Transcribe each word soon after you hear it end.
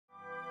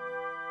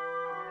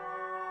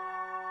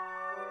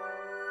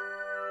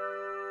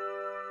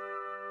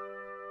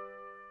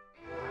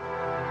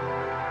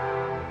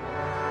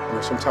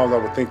sometimes I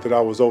would think that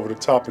I was over the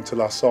top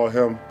until I saw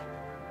him,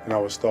 and I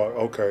would start,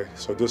 okay,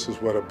 so this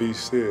is what a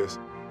beast is.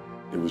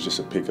 It was just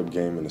a pickup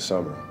game in the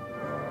summer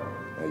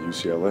at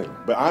UCLA.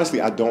 But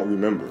honestly, I don't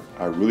remember.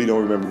 I really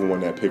don't remember who won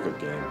that pickup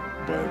game.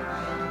 But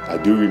I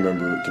do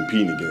remember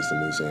competing against him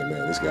and saying,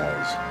 man, this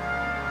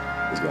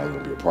guy's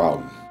gonna be a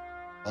problem.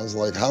 I was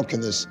like, how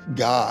can this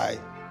guy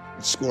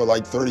score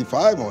like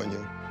 35 on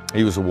you?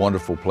 He was a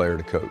wonderful player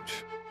to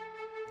coach.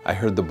 I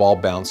heard the ball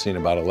bouncing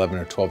about 11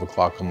 or 12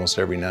 o'clock almost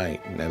every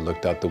night, and I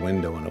looked out the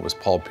window and it was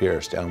Paul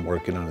Pierce down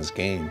working on his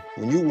game.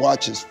 When you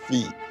watch his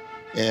feet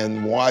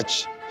and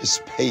watch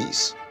his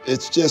pace,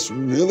 it's just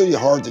really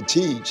hard to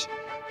teach,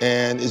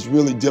 and it's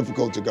really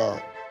difficult to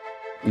guard.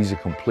 He's a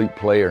complete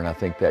player, and I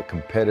think that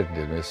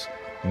competitiveness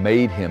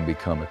made him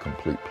become a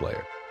complete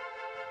player.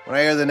 When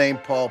I hear the name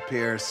Paul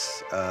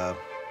Pierce, I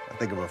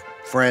think of a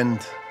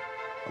friend,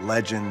 a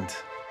legend.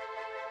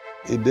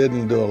 He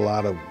didn't do a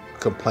lot of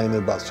complaining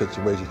about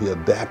situations. He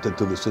adapted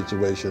to the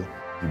situation.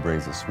 He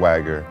brings a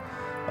swagger,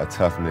 a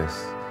toughness,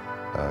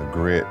 a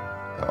grit,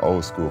 an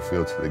old school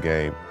feel to the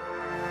game.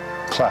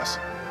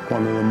 Classic.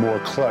 One of the more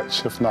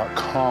clutch, if not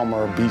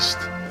calmer,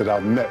 beasts that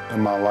I've met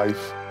in my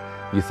life.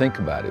 You think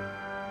about it,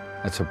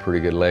 that's a pretty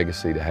good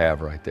legacy to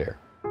have right there.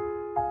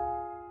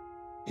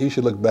 He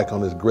should look back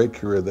on his great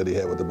career that he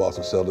had with the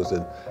Boston Celtics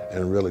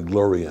and really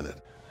glory in it.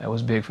 It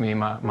was big for me in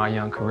my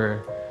young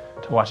career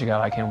to watch a guy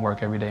like him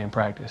work every day in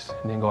practice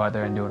and then go out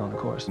there and do it on the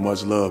course.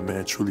 Much love,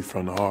 man, truly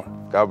from the heart.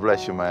 God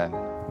bless you, man.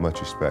 Much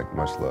respect,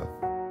 much love.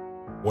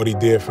 What he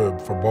did for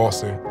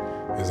Boston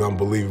is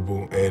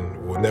unbelievable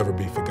and will never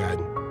be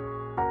forgotten.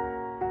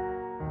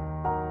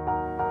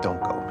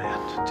 Don't go,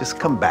 man. Just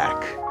come back.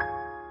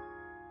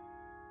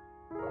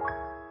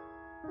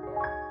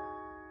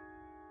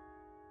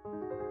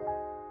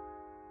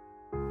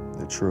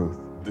 The truth.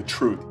 The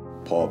truth.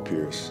 Paul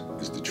Pierce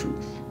is the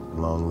truth.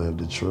 Long live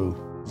the truth.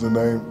 The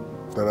name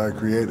that I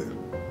created,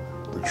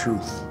 the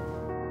truth.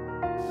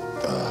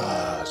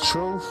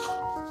 Truth.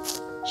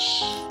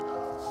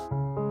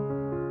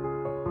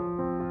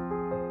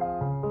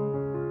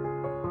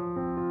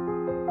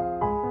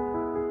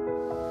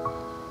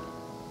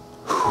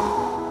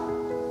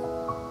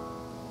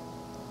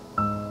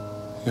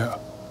 Yeah.